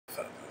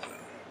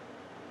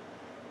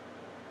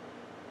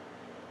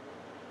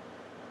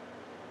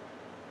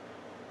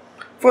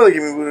For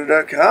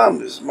thegamingbuddha.com,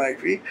 this is Mike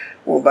V.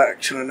 Welcome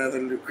back to another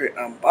Loot Crate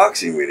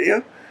unboxing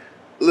video.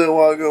 A little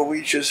while ago,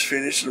 we just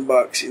finished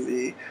unboxing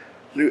the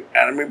Loot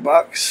Anime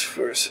box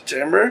for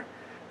September,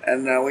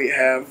 and now we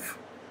have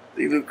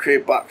the Loot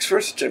Crate box for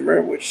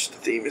September, which the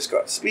theme is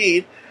called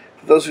Speed.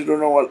 For those who don't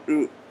know what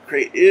Loot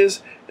Crate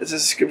is, it's a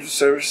subscription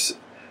service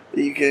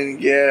that you can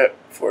get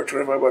for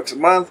 $25 a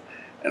month,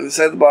 and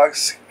inside the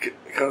box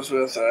comes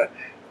with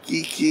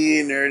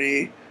geeky,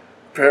 nerdy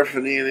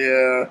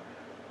paraphernalia,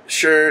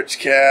 shirts,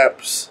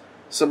 caps,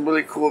 some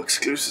really cool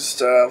exclusive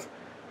stuff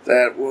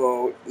that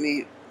will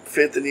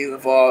fit the needs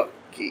of all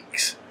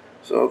geeks.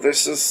 So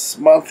this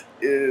month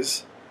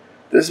is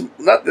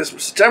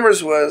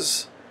September's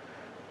was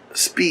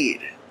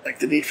Speed, like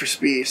the Need for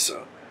Speed.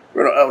 So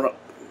we're gonna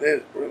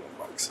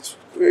unbox this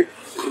quick.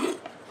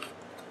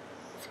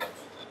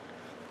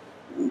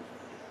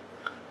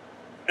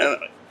 And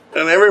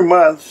every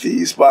month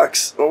these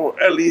boxes,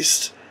 or at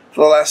least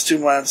for the last 2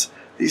 months,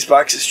 these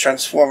boxes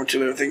transform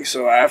into everything.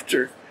 So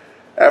after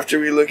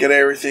we look at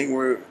everything,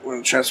 we're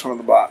going to transform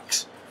the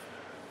box.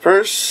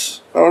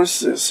 First,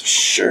 notice this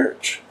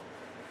shirt.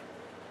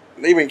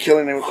 They've been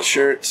killing it with the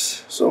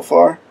shirts so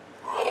far.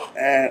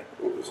 And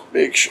it was a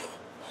big shirt.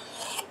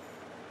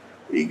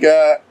 We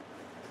got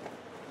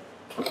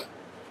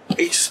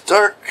a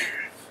Stark.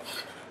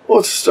 Oh,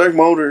 it's a Stark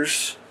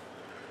Motors.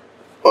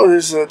 Oh,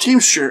 there's a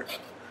team shirt.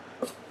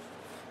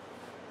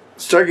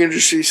 Stark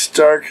Industries,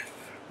 Stark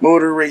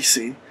Motor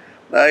Racing.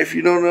 Now, if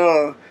you don't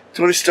know,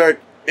 Tony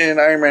Stark in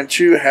Iron Man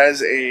 2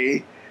 has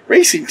a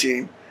racing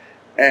team.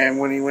 And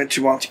when he went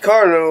to Monte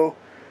Carlo,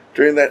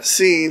 during that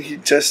scene, he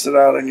tested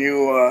out a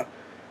new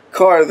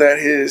car that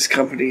his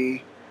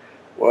company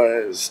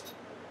was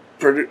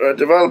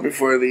developing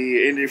for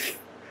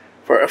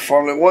for a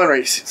Formula 1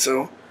 racing.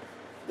 So,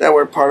 that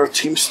we're part of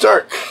Team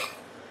Stark.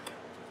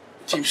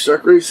 Team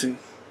Stark Racing.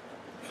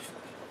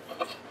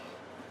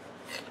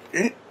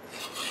 Okay.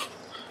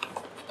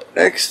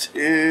 Next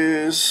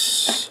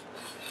is...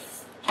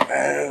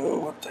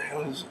 what the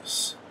hell is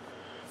this?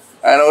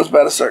 I know it's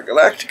Battlestar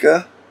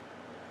Galactica.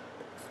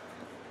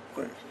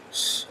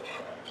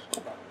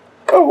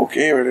 Oh,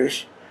 okay, here it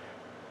is.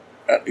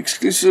 An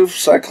exclusive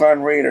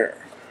Cyclone Raider.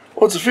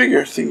 Oh, it's a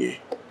figure thingy.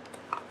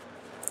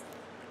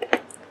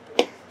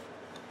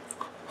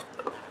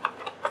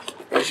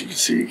 As you can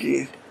see, you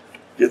can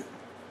get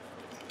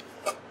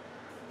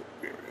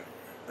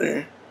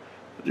there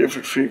the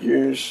different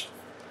figures.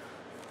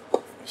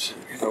 So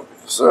you can open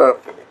this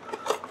up.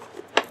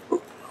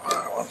 I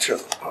don't want to turn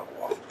the pop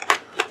off.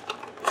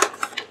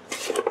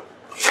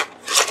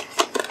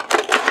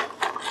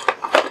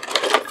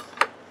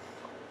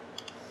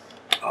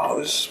 Oh,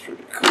 this is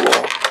pretty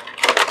cool.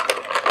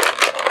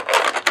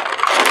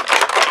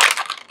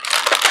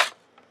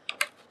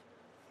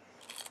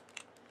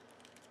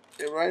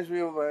 It reminds me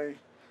of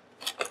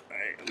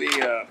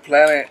the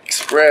Planet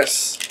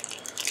Express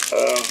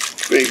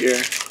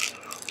figure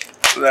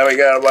that we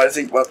got about, I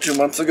think, about 2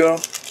 months ago.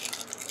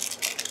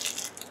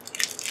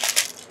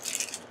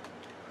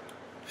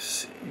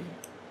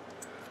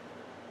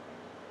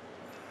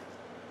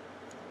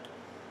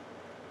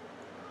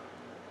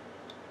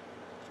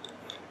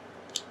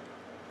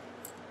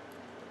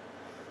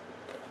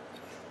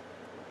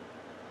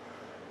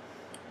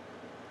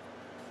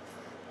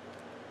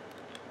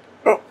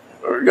 Oh,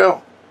 there we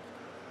go.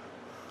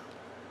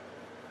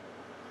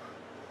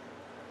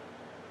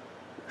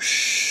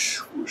 Whoosh,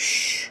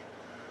 whoosh,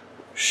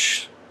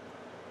 whoosh.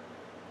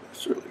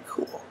 That's really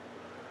cool.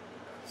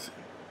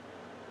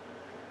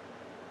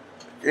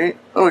 Okay.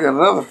 Oh, we got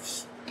another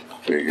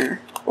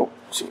figure. Oh,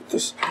 see what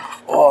this.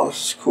 Oh,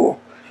 this is cool.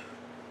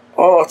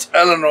 Oh, it's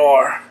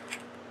Eleanor.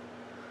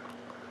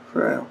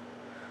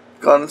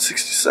 Gone in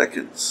 60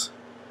 seconds.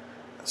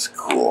 That's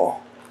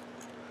cool.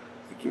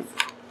 Thank you.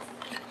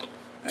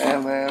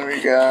 And then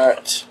we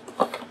got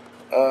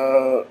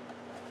hood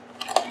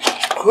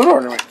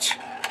ornament.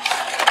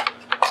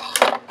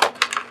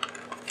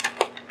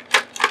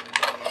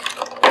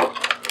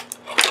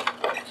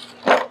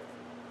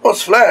 Oh,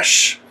 it's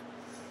Flash.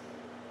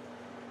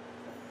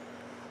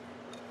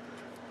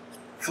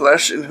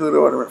 Flash in hood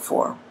ornament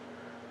form.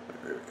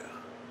 There we go.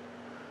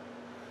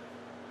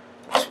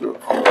 That's real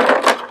cool.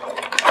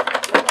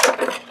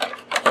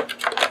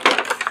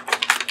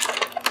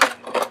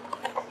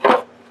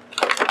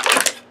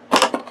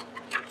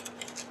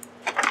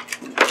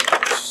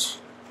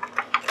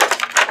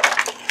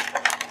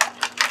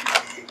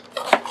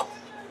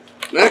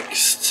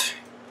 Next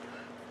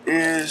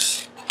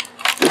is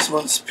this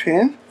month's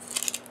pin.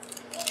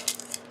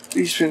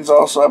 These pins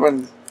also,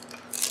 I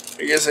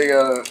guess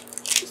I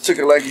took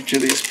a liking to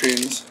these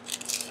pins.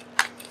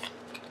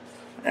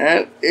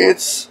 And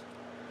it's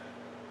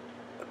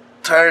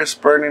tires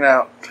burning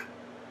out.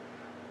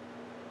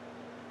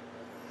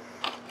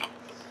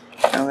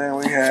 And then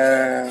we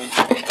have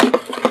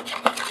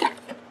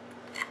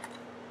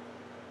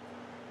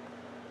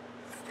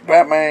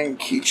Batman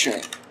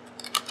keychain.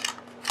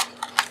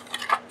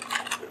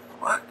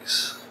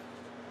 Wax.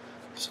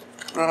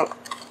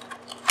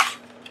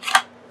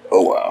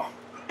 Oh wow.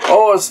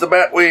 Oh, it's the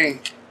Batwing.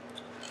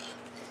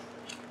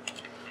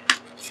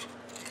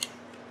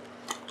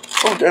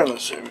 definitely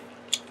save it.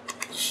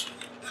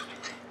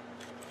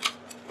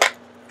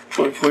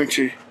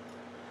 Pointy.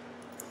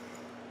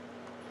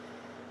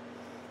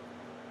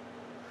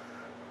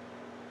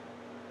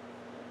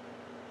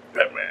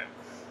 Batman.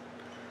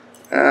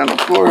 And of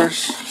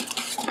course,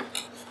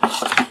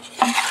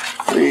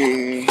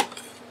 the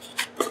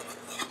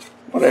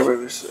whatever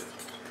this is.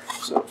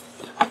 So,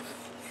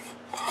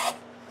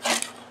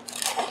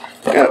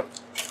 yeah,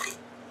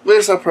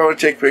 this I'll probably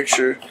take a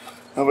picture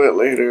of it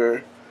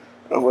later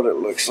of what it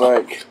looks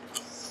like.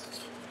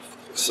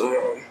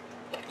 So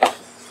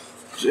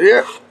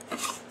yeah,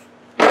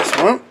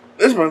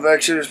 this month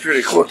actually is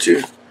pretty cool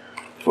too.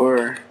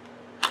 For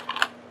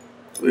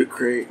Loot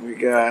Crate, we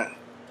got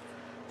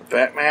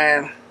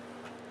Batman.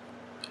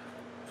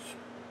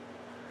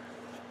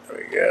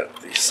 We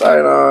got the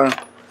Sidon.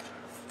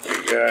 We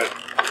got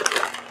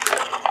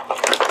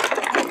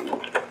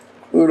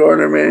food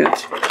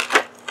ornament.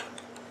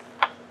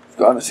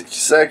 Gone in 60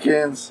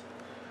 seconds.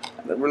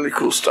 And a really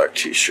cool Stark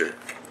t-shirt.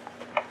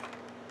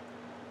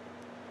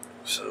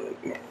 So,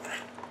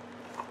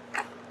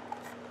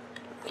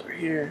 over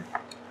here.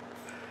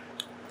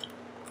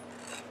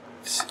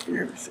 See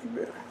everything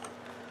better.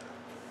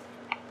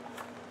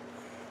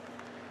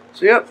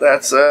 So, yep,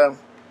 that's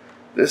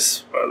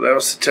this. That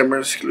was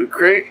September's Loot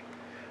Crate.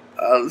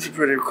 This is a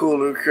pretty cool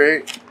Loot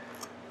Crate,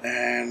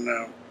 and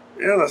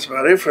yeah, that's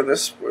about it for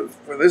this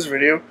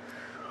video.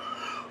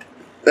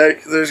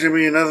 There's gonna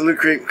be another Loot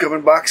Crate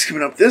box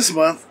coming up this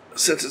month,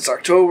 since it's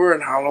October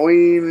and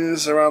Halloween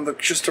is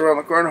just around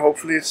the corner.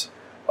 Hopefully, it's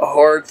a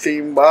horror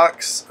themed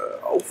box.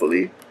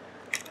 Hopefully,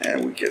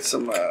 and we get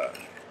some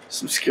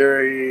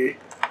scary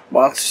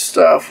monster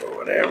stuff or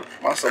whatever,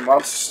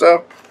 monster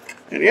stuff.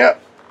 And yeah,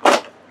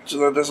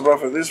 so that's about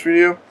for this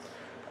video.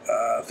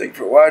 Thank you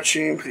for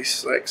watching.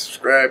 Please like,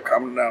 subscribe,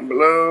 comment down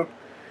below.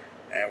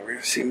 And we're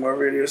going to see more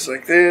videos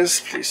like this.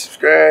 Please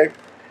subscribe.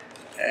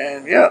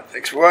 And yeah,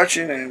 thanks for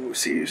watching, and we'll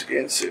see you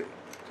again soon.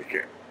 Take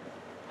care.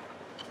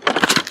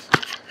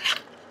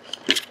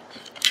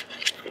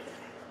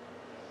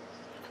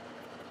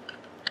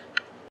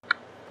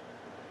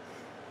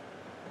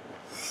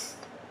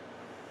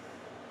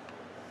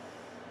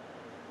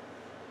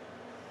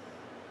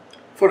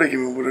 For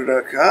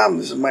TheGamingBuddha.com,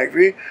 this is Mike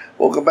V.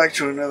 Welcome back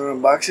to another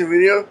unboxing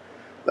video.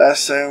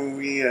 Last time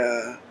we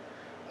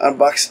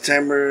unboxed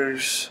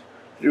September's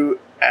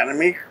new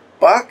anime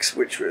box,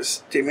 which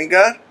was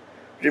Demigod,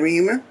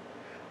 Demi-Human.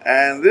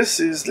 And this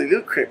is the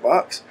Loot Crate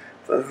box.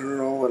 For those who don't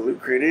know what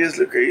Loot Crate is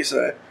is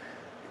a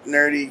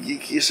nerdy,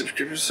 geeky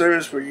subscription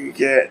service where you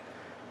get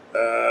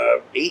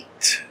 8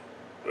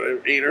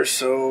 or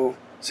so,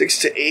 6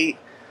 to 8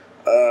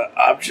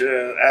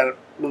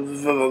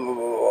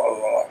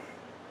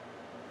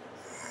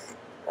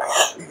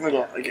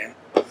 again.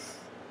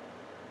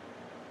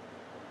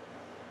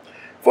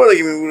 For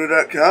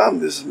TheGamingBuddha.com,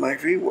 this is Mike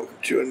V. Welcome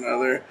to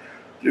another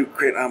Loot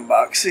Crate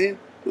unboxing.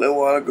 A little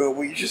while ago,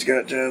 we just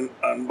got done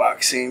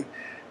unboxing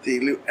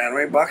the Loot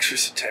Anime box for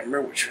September,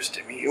 which was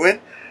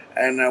Demi-Human.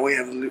 And now we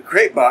have the Loot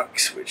Crate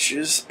box, which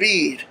is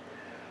Speed.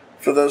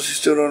 For those who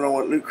still don't know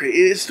what Loot Crate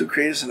is, Loot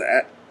Crate is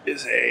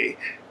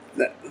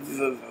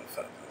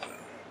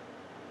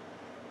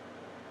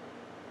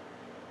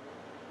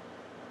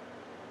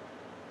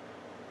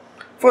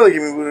For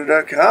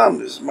TheGamingBuddha.com,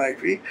 this is Mike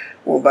V.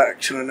 Welcome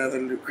back to another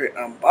Loot Crate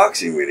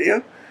unboxing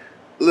video.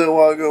 A little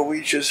while ago,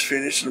 we just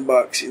finished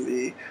unboxing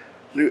the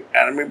Loot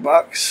Anime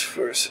box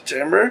for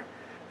September.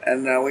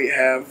 And now we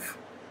have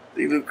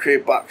the Loot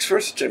Crate box for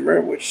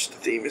September, which the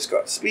theme is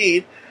called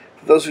Speed.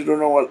 For those who don't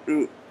know what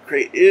Loot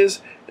Crate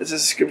is, it's a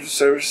subscription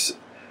service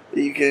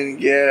that you can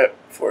get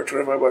for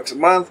 $25 a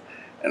month.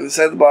 And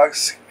inside the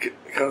box, it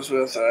comes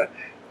with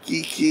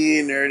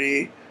geeky,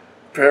 nerdy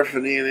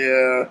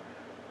paraphernalia,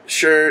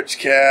 shirts,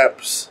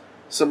 caps,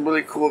 some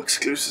really cool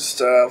exclusive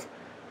stuff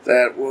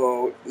that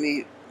will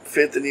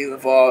fit the needs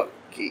of all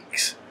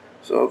geeks.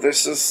 So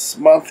this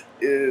month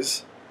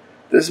is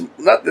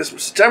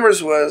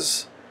September's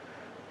was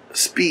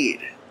Speed,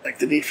 like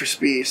the Need for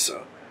Speed.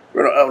 So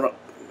we're gonna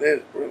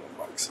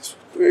box this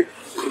quick.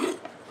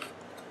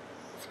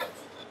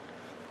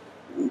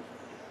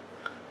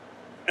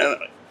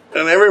 And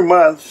every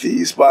month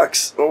these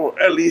boxes,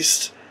 or at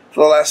least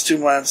for the last 2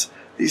 months,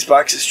 these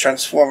boxes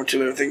transform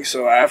into everything.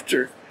 So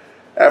after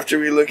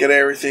we look at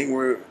everything,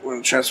 we're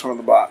going to transform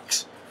the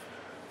box.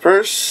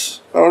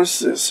 First, notice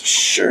this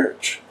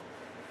shirt.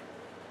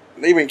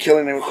 They've been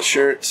killing it with the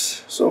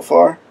shirts so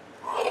far.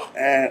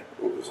 And it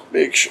was a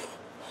big shirt.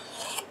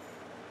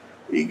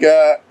 We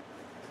got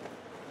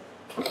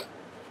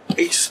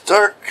a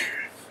Stark.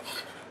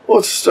 Oh,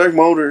 it's Stark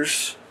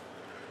Motors.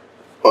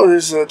 Oh,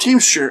 there's a team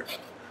shirt.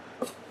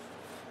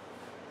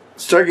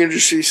 Stark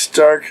Industries,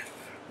 Stark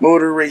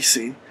Motor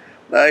Racing.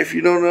 Now, if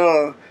you don't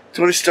know,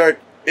 Tony Stark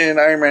in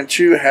Iron Man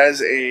 2 has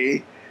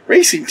a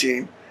racing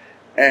team.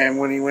 And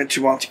when he went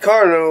to Monte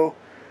Carlo,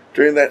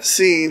 during that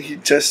scene, he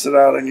tested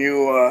out a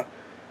new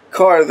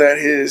car that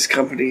his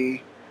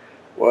company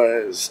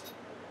was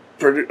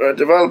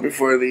developing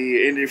for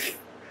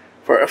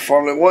for a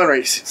Formula 1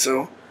 racing.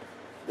 So,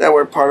 that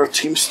we're part of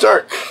Team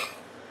Stark.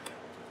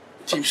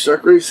 Team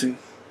Stark Racing.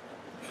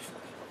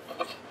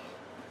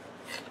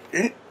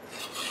 Okay.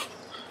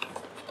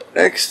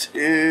 Next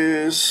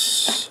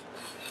is...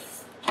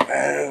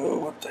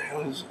 what the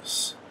hell is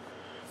this?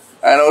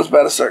 I know it's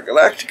Battlestar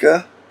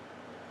Galactica.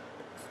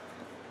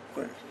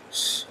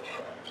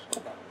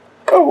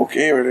 Oh,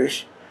 okay, here it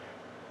is.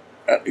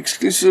 An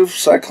exclusive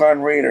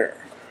Cyclone Raider.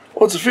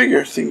 Oh, it's a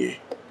figure thingy.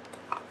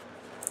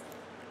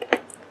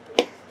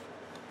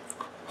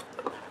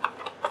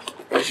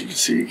 As you can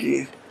see, you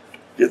can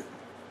get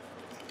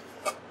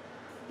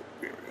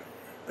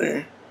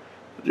there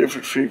the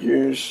different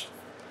figures.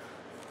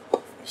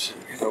 So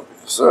you can open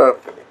this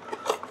up.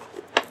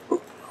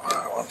 I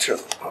don't want to turn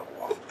the pop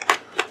off.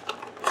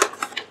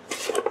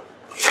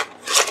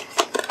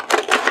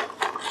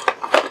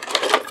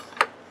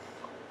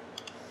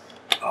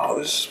 Oh,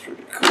 this is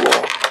pretty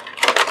cool.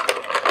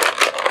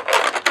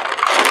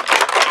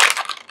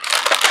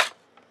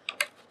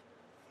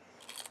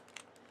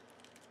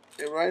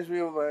 It reminds me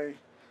of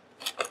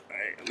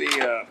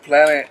the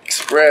Planet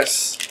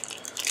Express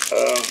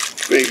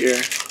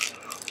figure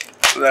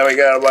that we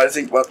got about, I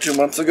think, about 2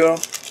 months ago.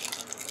 Let's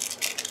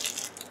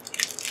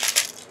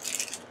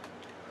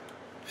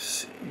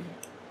see.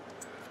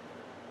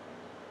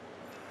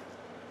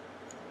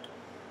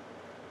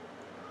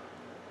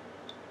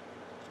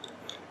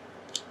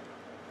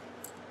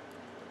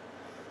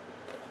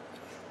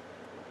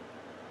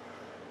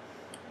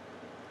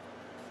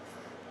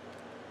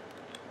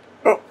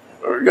 Oh,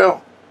 there we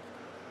go.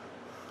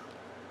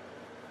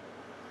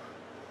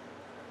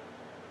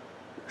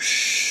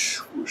 Whoosh,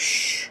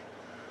 whoosh,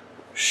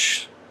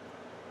 whoosh.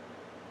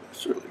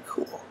 That's really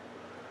cool.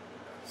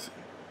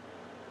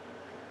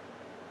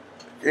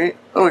 Okay.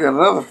 Oh, we got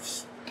another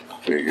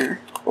figure.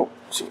 Oh,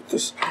 so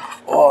this.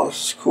 Oh,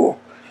 this is cool.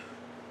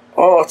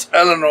 Oh, it's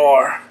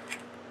Eleanor.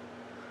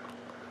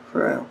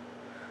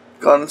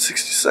 Gone in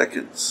 60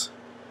 seconds.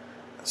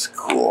 That's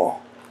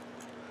cool.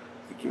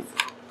 Thank you.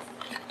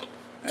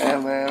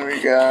 And then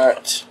we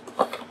got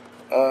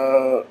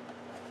hood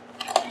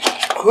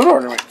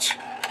ornament.